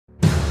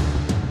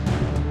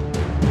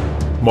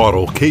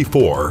Model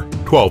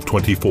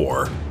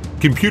K4-1224.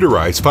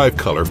 Computerized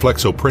 5-color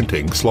Flexo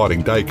printing,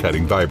 slotting, die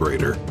cutting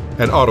vibrator,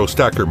 and auto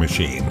stacker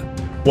machine.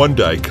 1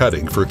 die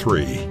cutting for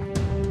 3.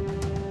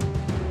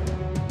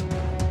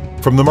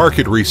 From the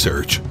market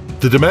research,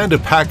 the demand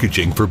of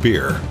packaging for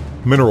beer,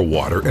 mineral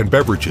water, and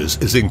beverages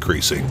is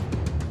increasing.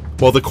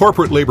 While the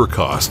corporate labor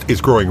cost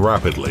is growing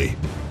rapidly,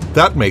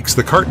 that makes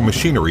the carton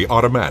machinery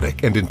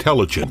automatic and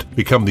intelligent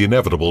become the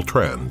inevitable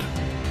trend.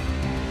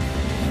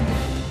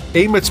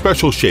 Aim at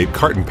special shape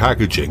carton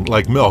packaging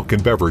like milk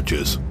and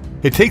beverages.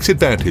 It takes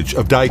advantage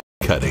of die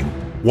cutting,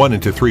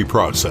 1:3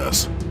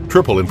 process,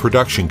 triple in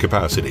production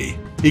capacity,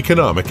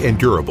 economic and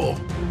durable,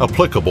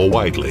 applicable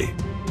widely,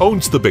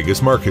 owns the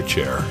biggest market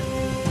share.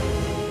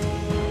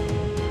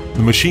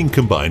 The machine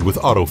combined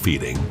with auto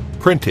feeding,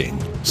 printing,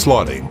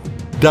 slotting,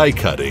 die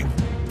cutting,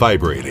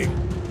 vibrating,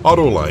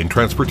 auto line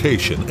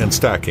transportation and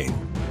stacking,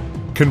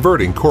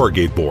 converting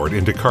corrugate board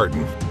into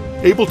carton,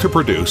 able to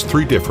produce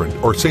 3 different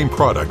or same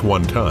product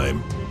one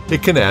time.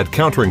 It can add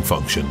countering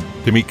function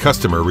to meet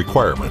customer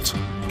requirements,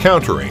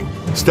 countering,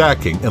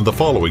 stacking, and the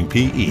following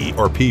PE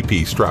or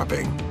PP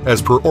strapping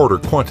as per order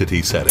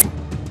quantity setting.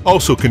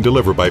 Also can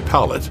deliver by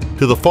pallet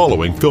to the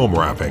following film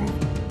wrapping.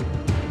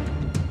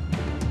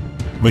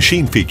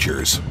 Machine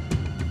features.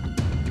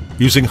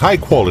 Using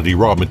high-quality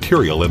raw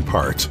material and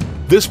parts,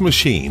 this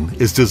machine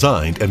is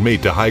designed and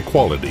made to high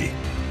quality,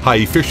 high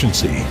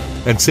efficiency,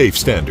 and safe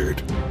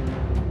standard.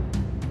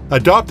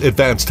 Adopt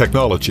advanced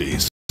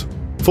technologies.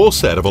 Full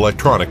set of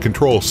electronic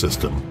control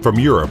system from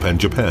Europe and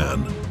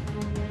Japan.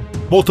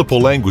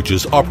 Multiple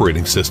languages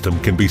operating system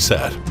can be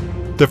set.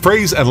 The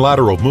phrase and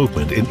lateral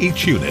movement in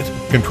each unit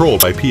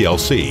controlled by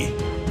PLC.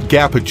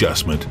 Gap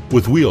adjustment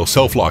with wheel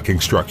self-locking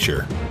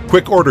structure.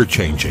 Quick order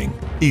changing,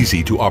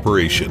 easy to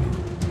operation.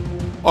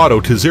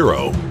 Auto to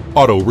 0,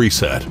 auto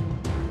reset.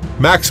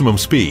 Maximum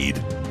speed,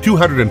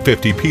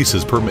 250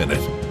 pieces per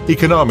minute.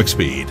 Economic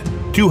speed,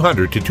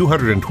 200 to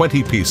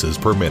 220 pieces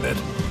per minute.